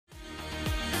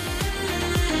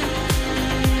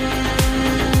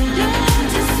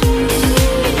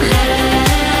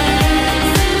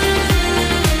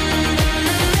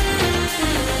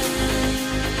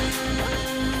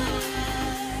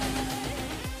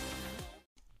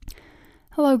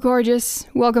Hello, gorgeous.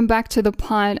 Welcome back to the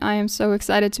pod. I am so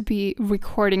excited to be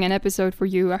recording an episode for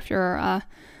you after a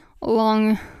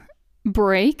long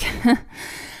break.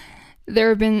 There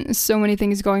have been so many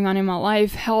things going on in my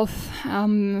life, health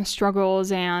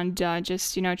struggles, and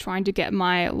just, trying to get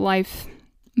my life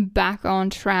back on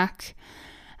track.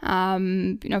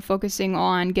 Focusing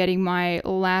on getting my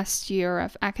last year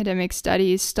of academic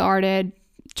studies started,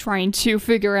 trying to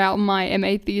figure out my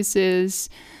MA thesis,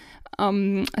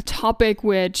 a topic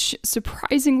which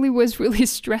surprisingly was really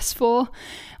stressful,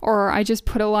 or I just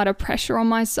put a lot of pressure on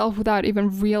myself without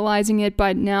even realizing it.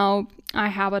 But now I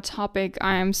have a topic.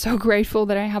 I am so grateful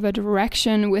that I have a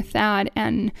direction with that,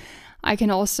 and I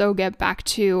can also get back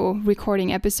to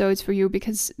recording episodes for you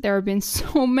because there have been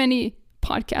so many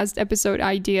podcast episode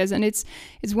ideas, and it's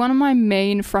one of my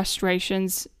main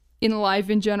frustrations in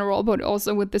life in general, but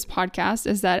also with this podcast,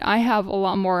 is that I have a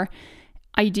lot more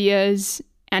ideas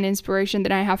and inspiration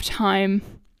than I have time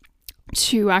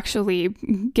to actually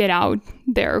get out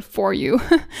there for you.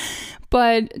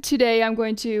 But today I'm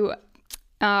going to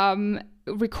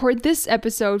record this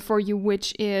episode for you,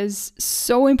 which is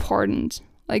so important.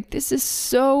 Like, this is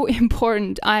so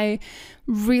important. I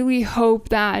really hope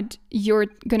that you're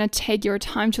gonna take your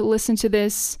time to listen to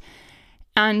this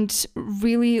and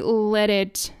really let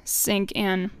it sink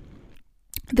in.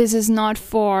 This is not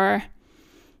for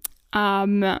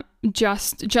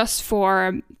just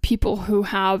for people who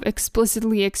have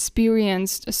explicitly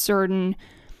experienced a certain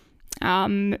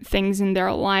things in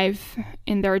their life,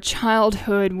 in their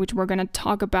childhood, which we're going to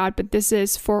talk about, but this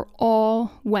is for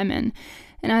all women.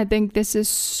 And I think this is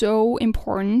so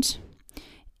important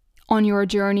on your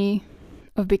journey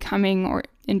of becoming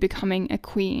a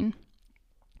queen.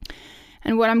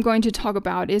 And what I'm going to talk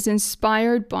about is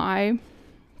inspired by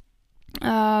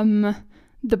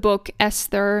the book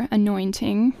Esther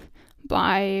Anointing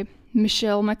by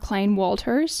Michelle McLean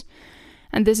Walters.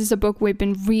 And this is a book we've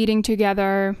been reading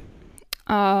together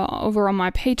over on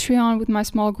my Patreon with my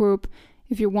small group.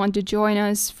 If you want to join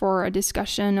us for a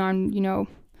discussion on,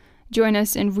 join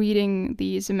us in reading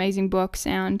these amazing books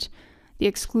and the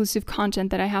exclusive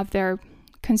content that I have there,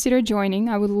 consider joining.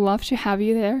 I would love to have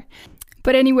you there.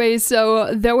 But anyway,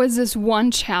 so there was this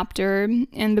one chapter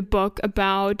in the book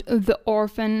about the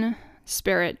orphan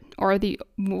spirit, or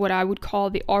what I would call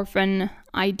the orphan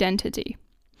identity.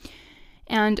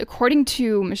 And according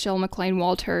to Michelle McLean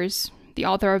Walters, the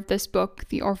author of this book,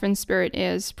 the orphan spirit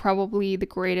is probably the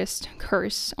greatest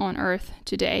curse on earth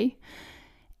today.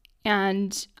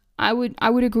 And I would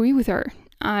agree with her.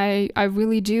 I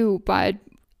really do, but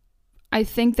I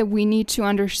think that we need to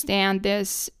understand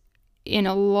this in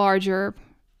a larger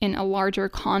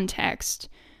context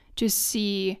to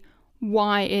see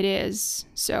why it is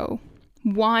so.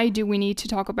 Why do we need to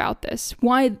talk about this?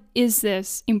 Why is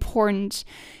this important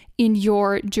in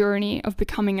your journey of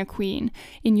becoming a queen,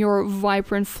 in your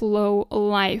vibrant flow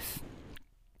life,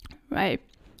 right?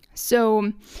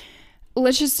 So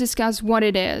let's just discuss what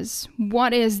it is.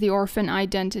 What is the orphan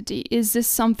identity? Is this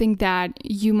something that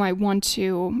you might want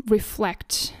to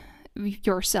reflect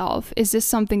yourself? Is this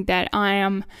something that I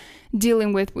am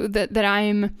dealing with, that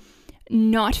I'm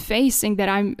not facing, that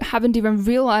I haven't even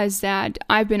realized that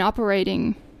I've been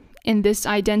operating in this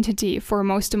identity for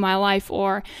most of my life,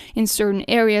 or in certain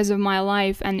areas of my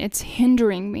life, and it's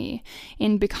hindering me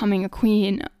in becoming a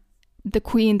queen, the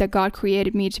queen that God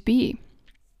created me to be?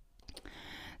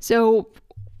 So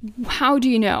how do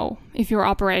you know if you're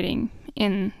operating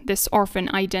in this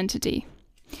orphan identity?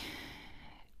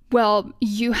 Well,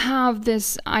 you have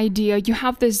this idea, you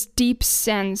have this deep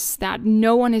sense that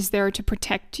no one is there to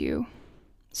protect you.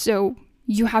 So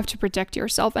you have to protect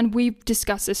yourself. And we've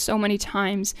discussed this so many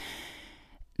times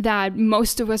that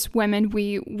most of us women,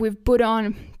 we've put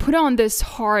on this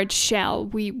hard shell.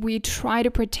 We try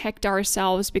to protect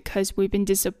ourselves because we've been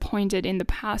disappointed in the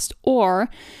past, or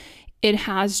it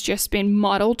has just been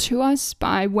modeled to us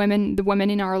by the women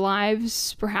in our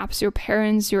lives, perhaps your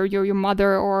parents, your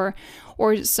mother, or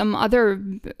some other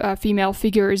female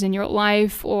figures in your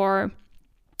life, or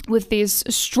with these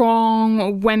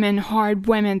strong women, hard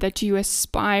women that you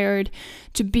aspired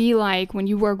to be like when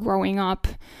you were growing up.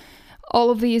 All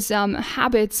of these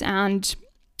habits and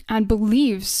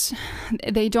beliefs,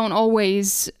 they don't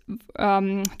always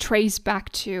trace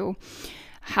back to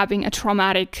having a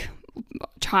traumatic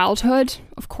childhood.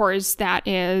 Of course, that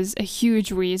is a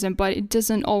huge reason, but it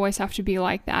doesn't always have to be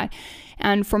like that.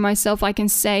 And for myself, I can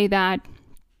say that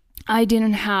I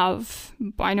didn't have,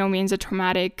 by no means, a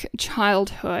traumatic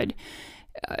childhood.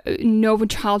 No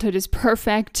childhood is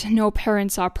perfect. No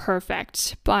parents are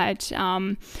perfect. But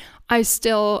I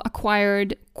still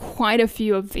acquired quite a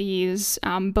few of these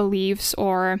beliefs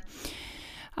or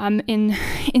in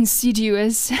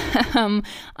insidious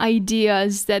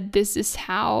ideas that this is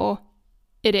how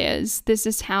it is. This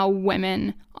is how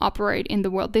women operate in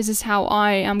the world. This is how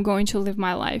I am going to live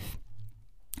my life.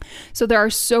 So there are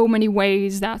so many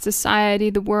ways that society,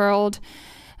 the world,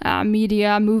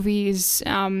 media, movies,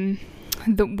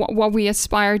 what we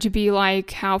aspire to be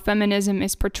like, how feminism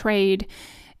is portrayed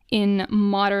in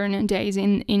modern days,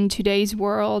 in today's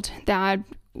world, that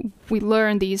we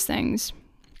learn these things.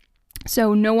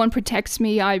 So no one protects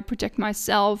me, I protect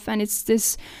myself. And it's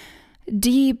this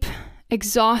deep,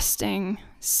 exhausting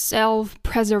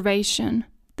self-preservation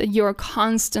that you're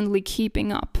constantly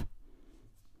keeping up.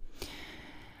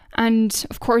 And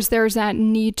of course, there's that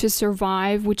need to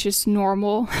survive, which is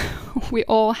normal. We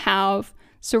all have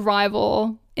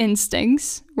survival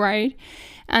instincts, right?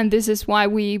 And this is why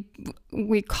we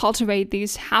cultivate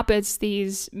these habits,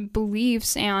 these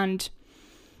beliefs, and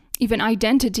even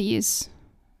identities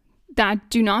that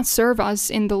do not serve us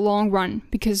in the long run,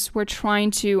 because we're trying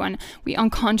to, and we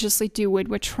unconsciously do it,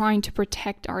 we're trying to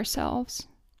protect ourselves.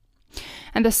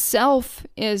 And the self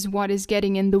is what is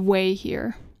getting in the way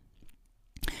here.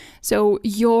 So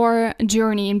your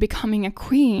journey in becoming a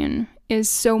queen is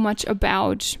so much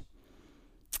about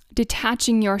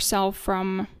detaching yourself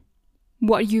from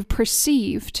what you've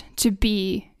perceived to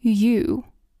be you.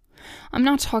 I'm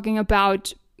not talking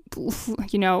about,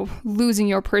 losing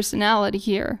your personality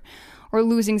here or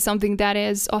losing something that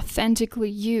is authentically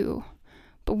you.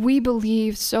 But we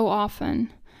believe so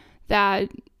often that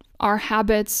our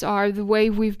habits are the way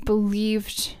we've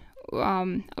believed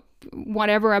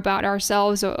whatever about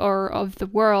ourselves or of the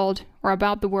world or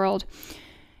about the world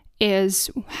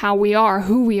is how we are,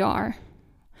 who we are.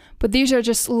 But these are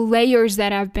just layers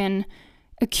that have been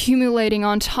accumulating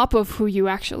on top of who you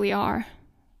actually are.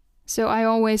 So I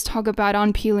always talk about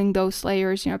unpeeling those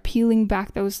layers, peeling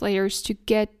back those layers to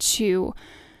get to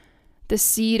the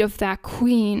seed of that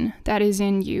queen that is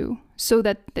in you, so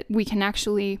that we can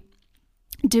actually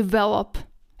develop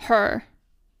her.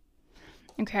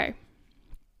 Okay.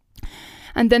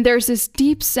 And then there's this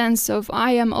deep sense of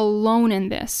I am alone in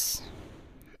this.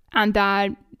 And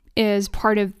that is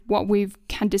part of what we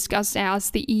can discuss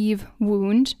as the Eve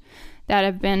wound that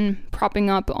have been propping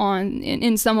up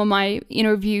in some of my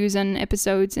interviews and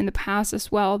episodes in the past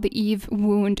as well. The Eve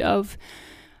wound of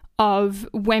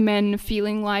women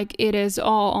feeling like it is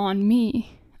all on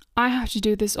me. I have to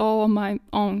do this all on my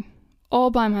own,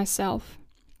 all by myself.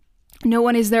 No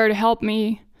one is there to help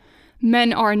me.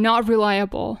 Men are not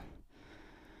reliable.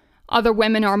 Other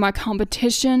women are my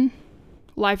competition.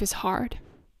 Life is hard.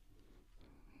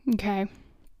 Okay.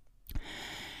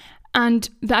 And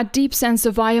that deep sense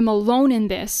of I am alone in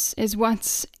this is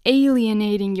what's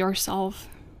alienating yourself,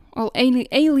 or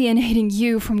alienating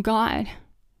you from God.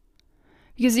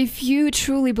 Because if you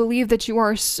truly believe that you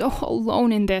are so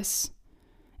alone in this,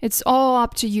 it's all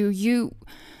up to you.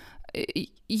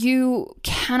 You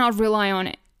cannot rely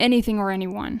on anything or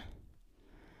anyone.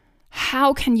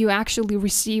 How can you actually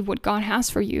receive what God has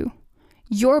for you?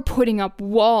 You're putting up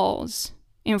walls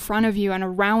in front of you and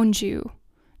around you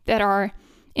that are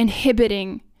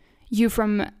inhibiting you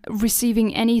from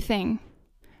receiving anything,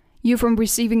 you from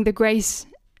receiving the grace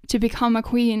to become a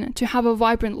queen, to have a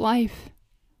vibrant life.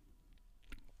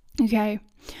 Okay.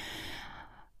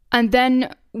 And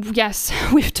then, yes,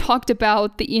 we've talked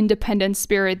about the independent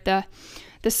spirit, the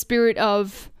spirit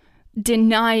of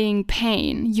denying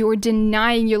pain. You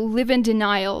live in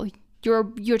denial.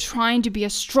 You're trying to be a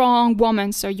strong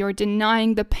woman, so you're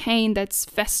denying the pain that's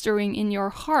festering in your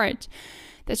heart,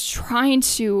 that's trying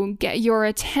to get your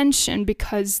attention,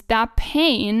 because that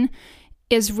pain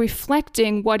is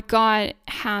reflecting what God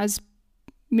has,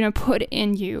 put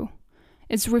in you.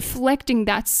 It's reflecting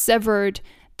that severed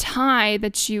tie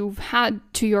that you've had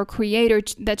to your creator,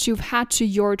 that you've had to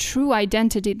your true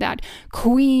identity, that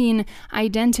queen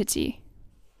identity.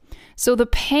 So the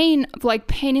pain, like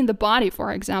pain in the body,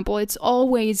 for example, it's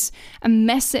always a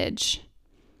message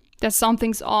that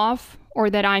something's off, or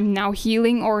that I'm now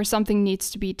healing, or something needs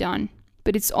to be done.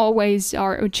 But it's always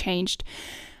or changed.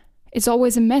 It's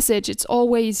always a message. It's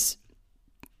always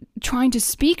trying to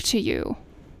speak to you.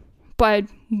 But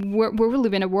we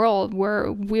live in a world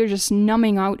where we're just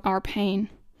numbing out our pain.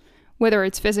 Whether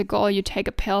it's physical, you take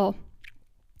a pill,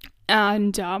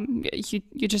 and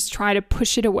you just try to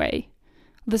push it away.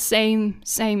 The same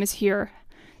is here.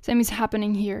 Same is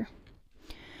happening here.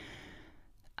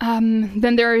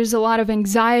 Then there is a lot of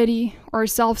anxiety or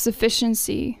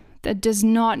self-sufficiency that does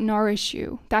not nourish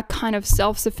you. That kind of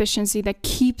self-sufficiency that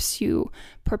keeps you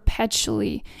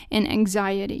perpetually in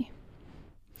anxiety.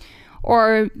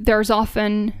 Or there's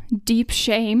often deep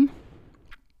shame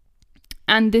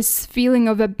and this feeling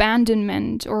of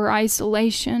abandonment or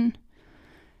isolation.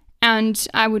 And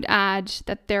I would add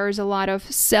that there is a lot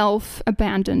of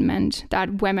self-abandonment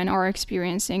that women are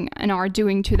experiencing and are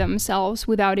doing to themselves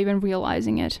without even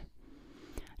realizing it.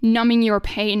 Numbing your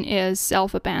pain is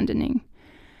self-abandoning.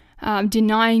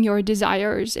 Denying your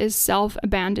desires is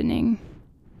self-abandoning.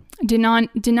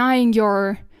 Denying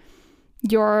your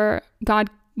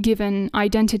God-given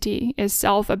identity is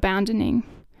self-abandoning.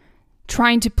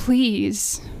 Trying to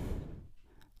please,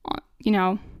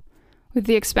 with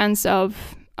the expense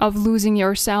of losing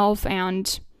yourself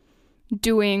and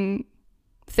doing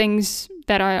things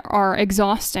that are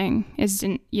exhausting is,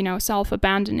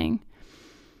 self-abandoning.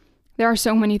 There are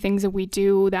so many things that we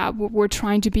do that we're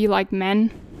trying to be like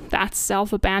men. That's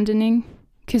self-abandoning,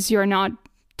 because you're not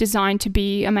designed to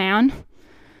be a man,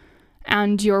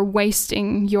 and you're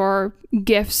wasting your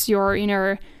gifts, your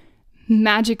inner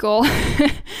magical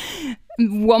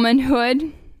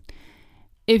womanhood,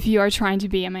 if you are trying to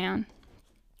be a man.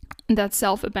 That's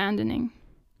self-abandoning.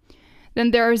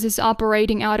 Then there is this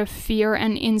operating out of fear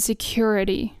and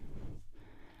insecurity.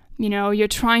 You're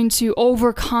trying to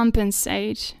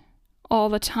overcompensate all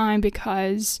the time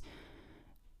because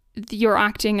you're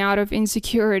acting out of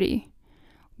insecurity.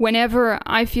 Whenever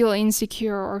I feel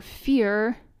insecure or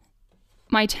fear,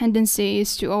 my tendency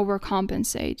is to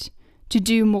overcompensate, to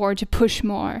do more, to push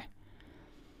more.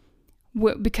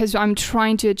 Because I'm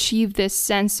trying to achieve this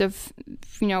sense of,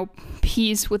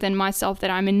 peace within myself, that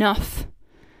I'm enough.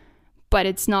 But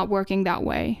it's not working that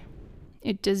way.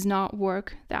 It does not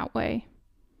work that way.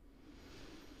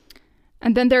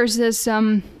 And then there's this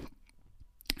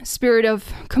spirit of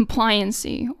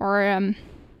compliancy, or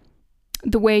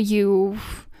the way you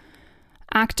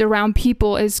act around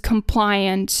people is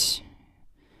compliant.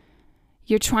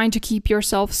 You're trying to keep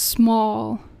yourself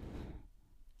small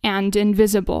and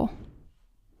invisible.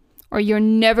 Or you're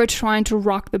never trying to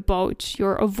rock the boat.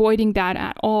 You're avoiding that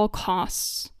at all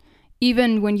costs.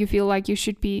 Even when you feel like you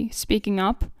should be speaking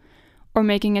up or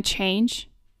making a change,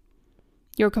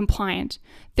 you're compliant.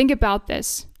 Think about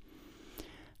this.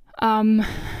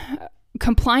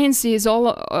 Compliancy is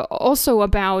also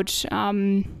about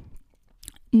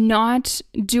not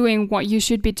doing what you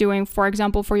should be doing, for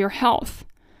example, for your health.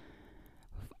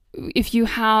 If you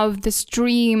have this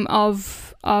dream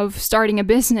of starting a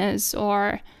business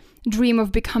or dream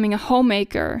of becoming a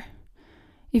homemaker,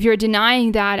 if you're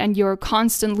denying that and you're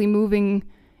constantly moving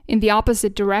in the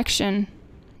opposite direction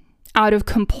out of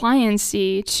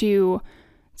compliancy to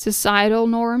societal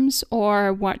norms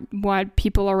or what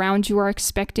people around you are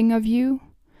expecting of you,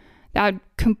 that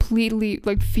completely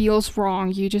feels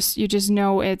wrong. You just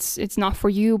know it's not for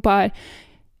you, but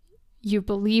you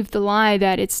believe the lie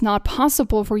that it's not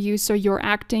possible for you, so you're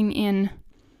acting in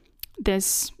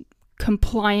this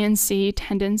compliancy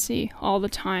tendency all the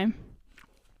time.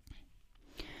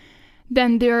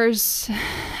 Then there's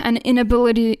an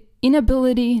inability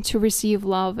to receive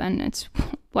love, and it's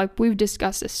like we've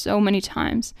discussed this so many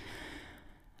times,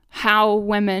 how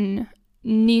women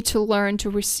need to learn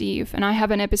to receive. And I have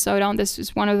an episode on this.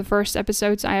 It's one of the first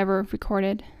episodes I ever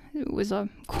recorded. It was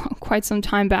quite some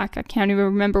time back. I can't even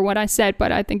remember what I said,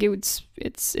 but I think it's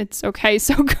okay.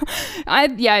 So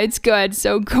it's good.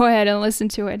 So go ahead and listen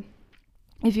to it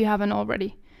if you haven't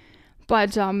already.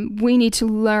 But we need to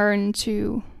learn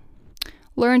to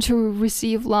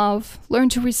receive love, learn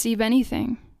to receive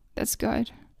anything that's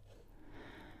good.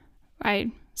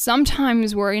 Right?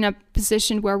 Sometimes we're in a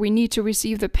position where we need to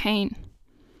receive the pain,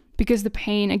 because the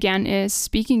pain, again, is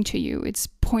speaking to you. It's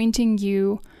pointing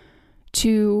you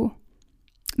to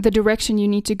the direction you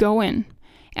need to go in.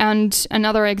 And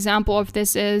another example of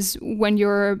this is when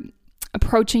you're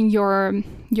approaching your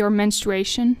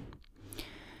menstruation.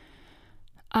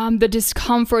 The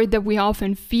discomfort that we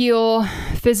often feel,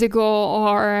 physical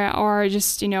or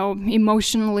just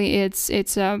emotionally,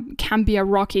 it's can be a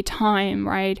rocky time,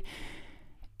 right?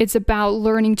 It's about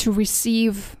learning to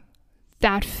receive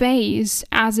that phase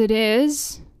as it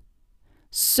is,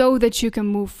 so that you can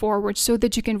move forward, so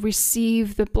that you can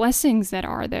receive the blessings that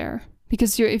are there.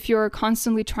 Because if you're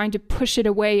constantly trying to push it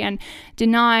away and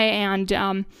deny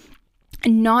and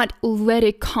not let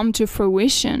it come to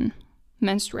fruition,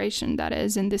 menstruation, that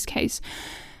is, in this case,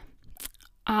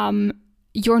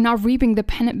 you're not reaping the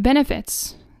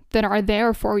benefits that are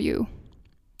there for you.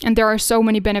 And there are so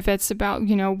many benefits about,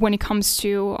 when it comes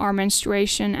to our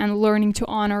menstruation and learning to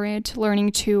honor it,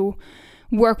 learning to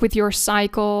work with your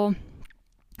cycle,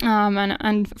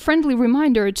 and friendly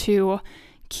reminder to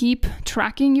keep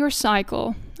tracking your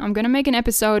cycle. I'm going to make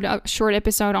a short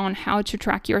episode on how to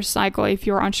track your cycle if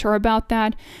you're unsure about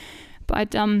that.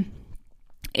 But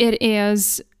it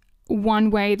is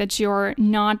one way that you're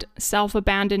not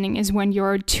self-abandoning is when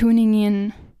you're tuning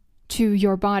in to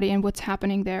your body and what's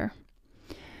happening there.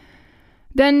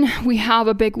 Then we have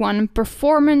a big one,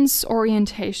 performance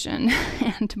orientation.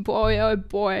 And boy, oh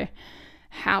boy,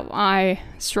 have I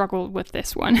struggled with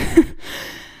this one.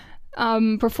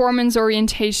 Performance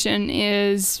orientation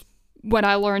is what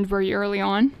I learned very early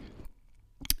on.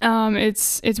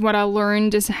 It's what I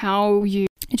learned is how you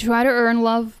try to earn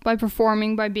love by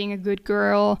performing, by being a good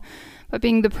girl, by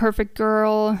being the perfect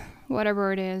girl,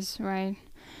 whatever it is, right?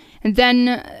 And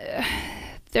then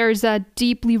there's a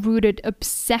deeply rooted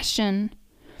obsession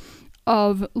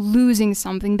of losing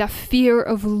something, that fear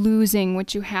of losing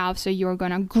what you have, so you're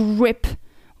gonna grip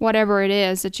whatever it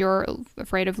is that you're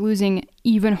afraid of losing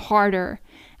even harder.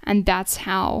 And that's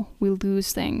how we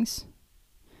lose things,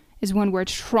 is when we're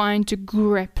trying to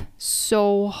grip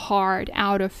so hard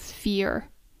out of fear.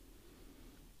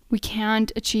 We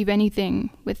can't achieve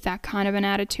anything with that kind of an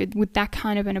attitude, with that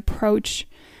kind of an approach,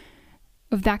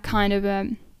 of that kind of a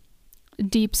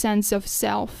deep sense of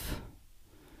self,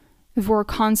 if we're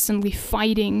constantly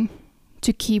fighting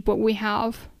to keep what we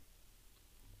have.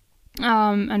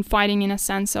 And fighting in a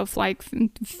sense of like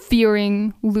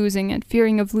fearing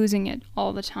of losing it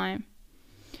all the time.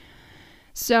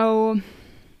 So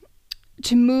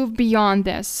to move beyond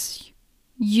this,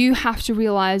 you have to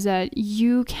realize that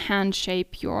you can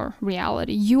shape your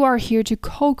reality. You are here to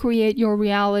co-create your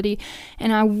reality,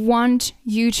 and I want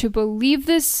you to believe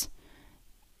this,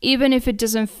 even if it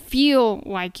doesn't feel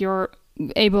like you're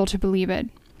able to believe it.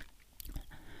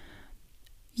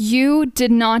 You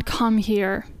did not come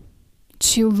here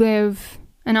to live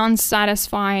an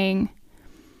unsatisfying,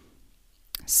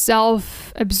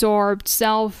 self-absorbed,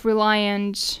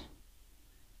 self-reliant,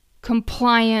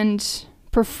 compliant,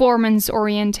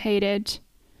 performance-orientated,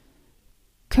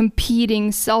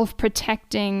 competing,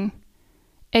 self-protecting,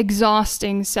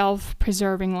 exhausting,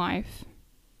 self-preserving life.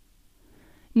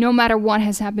 No matter what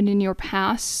has happened in your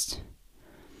past.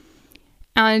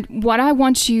 And what I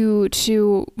want you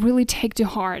to really take to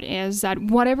heart is that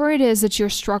whatever it is that you're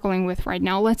struggling with right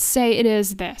now, let's say it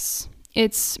is this.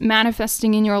 It's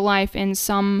manifesting in your life in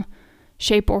some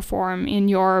shape or form, in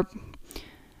your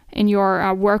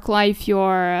work life,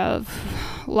 your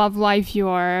love life,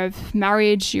 your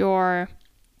marriage, your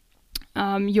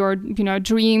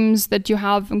dreams that you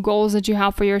have and goals that you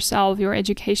have for yourself, your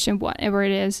education, whatever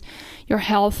it is, your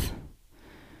health,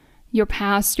 your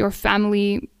past, your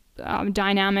family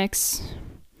dynamics.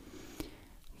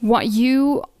 What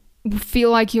you feel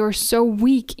like you're so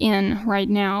weak in right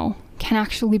now can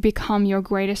actually become your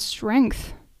greatest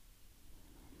strength.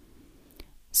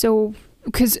 So,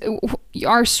 because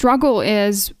our struggle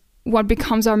is what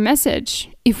becomes our message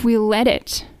if we let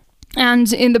it.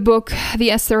 And in the book,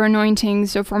 The Esther Anointing,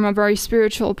 so from a very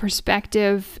spiritual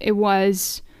perspective, it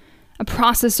was a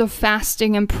process of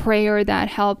fasting and prayer that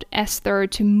helped Esther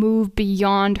to move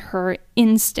beyond her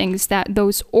instincts, that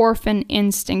those orphan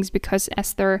instincts, because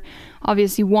Esther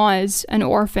obviously was an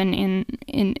orphan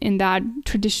in that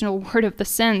traditional word of the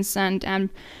sense,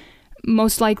 and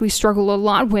most likely struggled a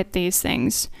lot with these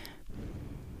things.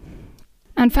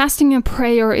 And fasting and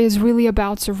prayer is really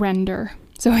about surrender.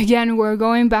 So again, we're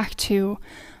going back to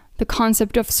the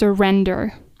concept of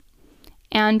surrender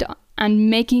and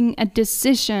making a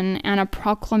decision and a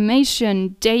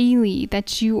proclamation daily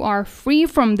that you are free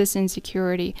from this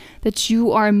insecurity, that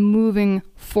you are moving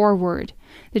forward,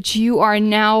 that you are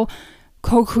now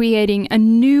co-creating a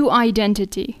new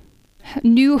identity,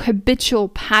 new habitual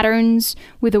patterns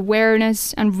with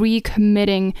awareness and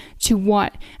recommitting to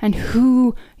what and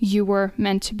who you were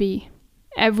meant to be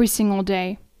every single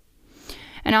day.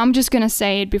 And I'm just going to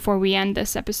say it before we end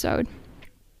this episode.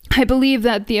 I believe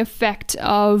that the effect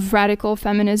of radical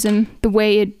feminism, the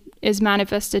way it is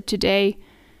manifested today,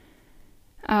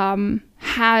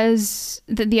 has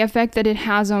the effect that it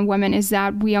has on women is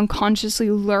that we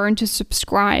unconsciously learn to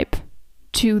subscribe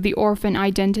to the orphan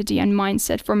identity and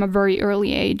mindset from a very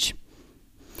early age.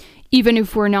 Even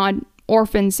if we're not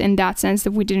orphans in that sense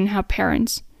that we didn't have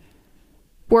parents,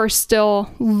 we still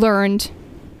learn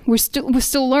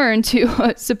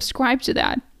to subscribe to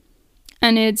that.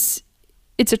 And it's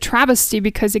a travesty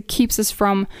because it keeps us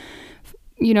from,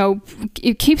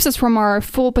 our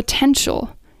full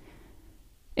potential.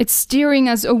 It's steering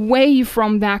us away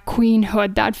from that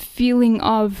queenhood, that feeling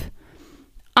of,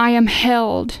 I am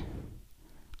held,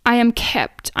 I am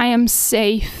kept, I am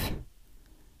safe.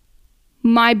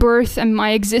 My birth and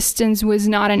my existence was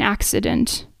not an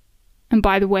accident. And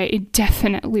by the way, it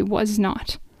definitely was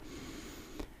not.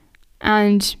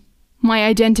 And my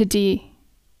identity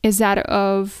is that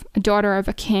of a daughter of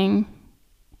a king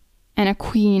and a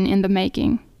queen in the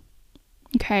making.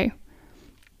 Okay.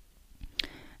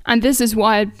 And this is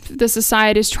what the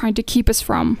society is trying to keep us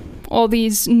from. All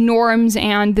these norms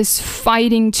and this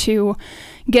fighting to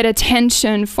get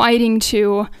attention, fighting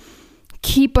to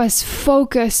keep us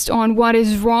focused on what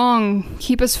is wrong,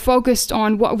 keep us focused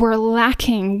on what we're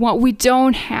lacking, what we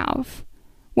don't have,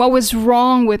 what was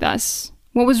wrong with us,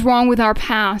 what was wrong with our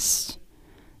past.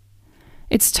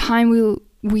 It's time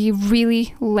we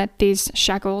really let these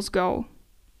shackles go.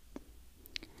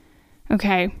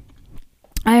 Okay.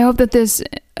 I hope that this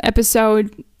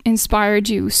episode inspired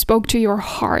you, spoke to your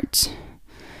heart.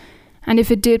 And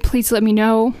if it did, please let me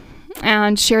know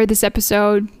and share this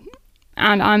episode.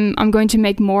 And I'm going to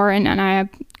make more, and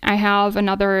I have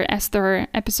another Esther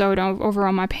episode over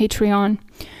on my Patreon.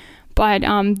 But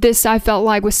this I felt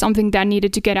like was something that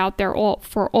needed to get out there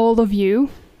for all of you,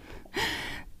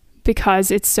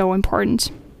 because it's so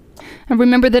important. And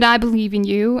remember that I believe in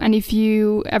you, and if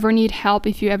you ever need help,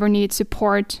 if you ever need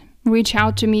support, reach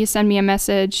out to me, send me a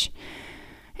message.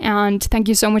 And thank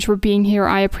you so much for being here.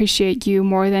 I appreciate you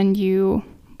more than you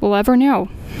will ever know.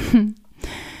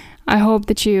 I hope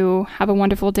that you have a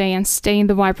wonderful day and stay in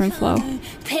the vibrant flow.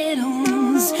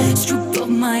 Petals, strip of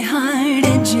my heart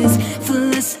edges,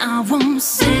 fullest I won't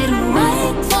settle.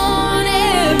 Right on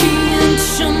every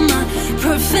inch of my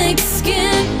perfect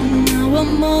skin. Now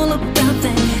I'm all about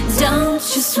that, don't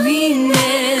you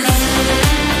sweetness.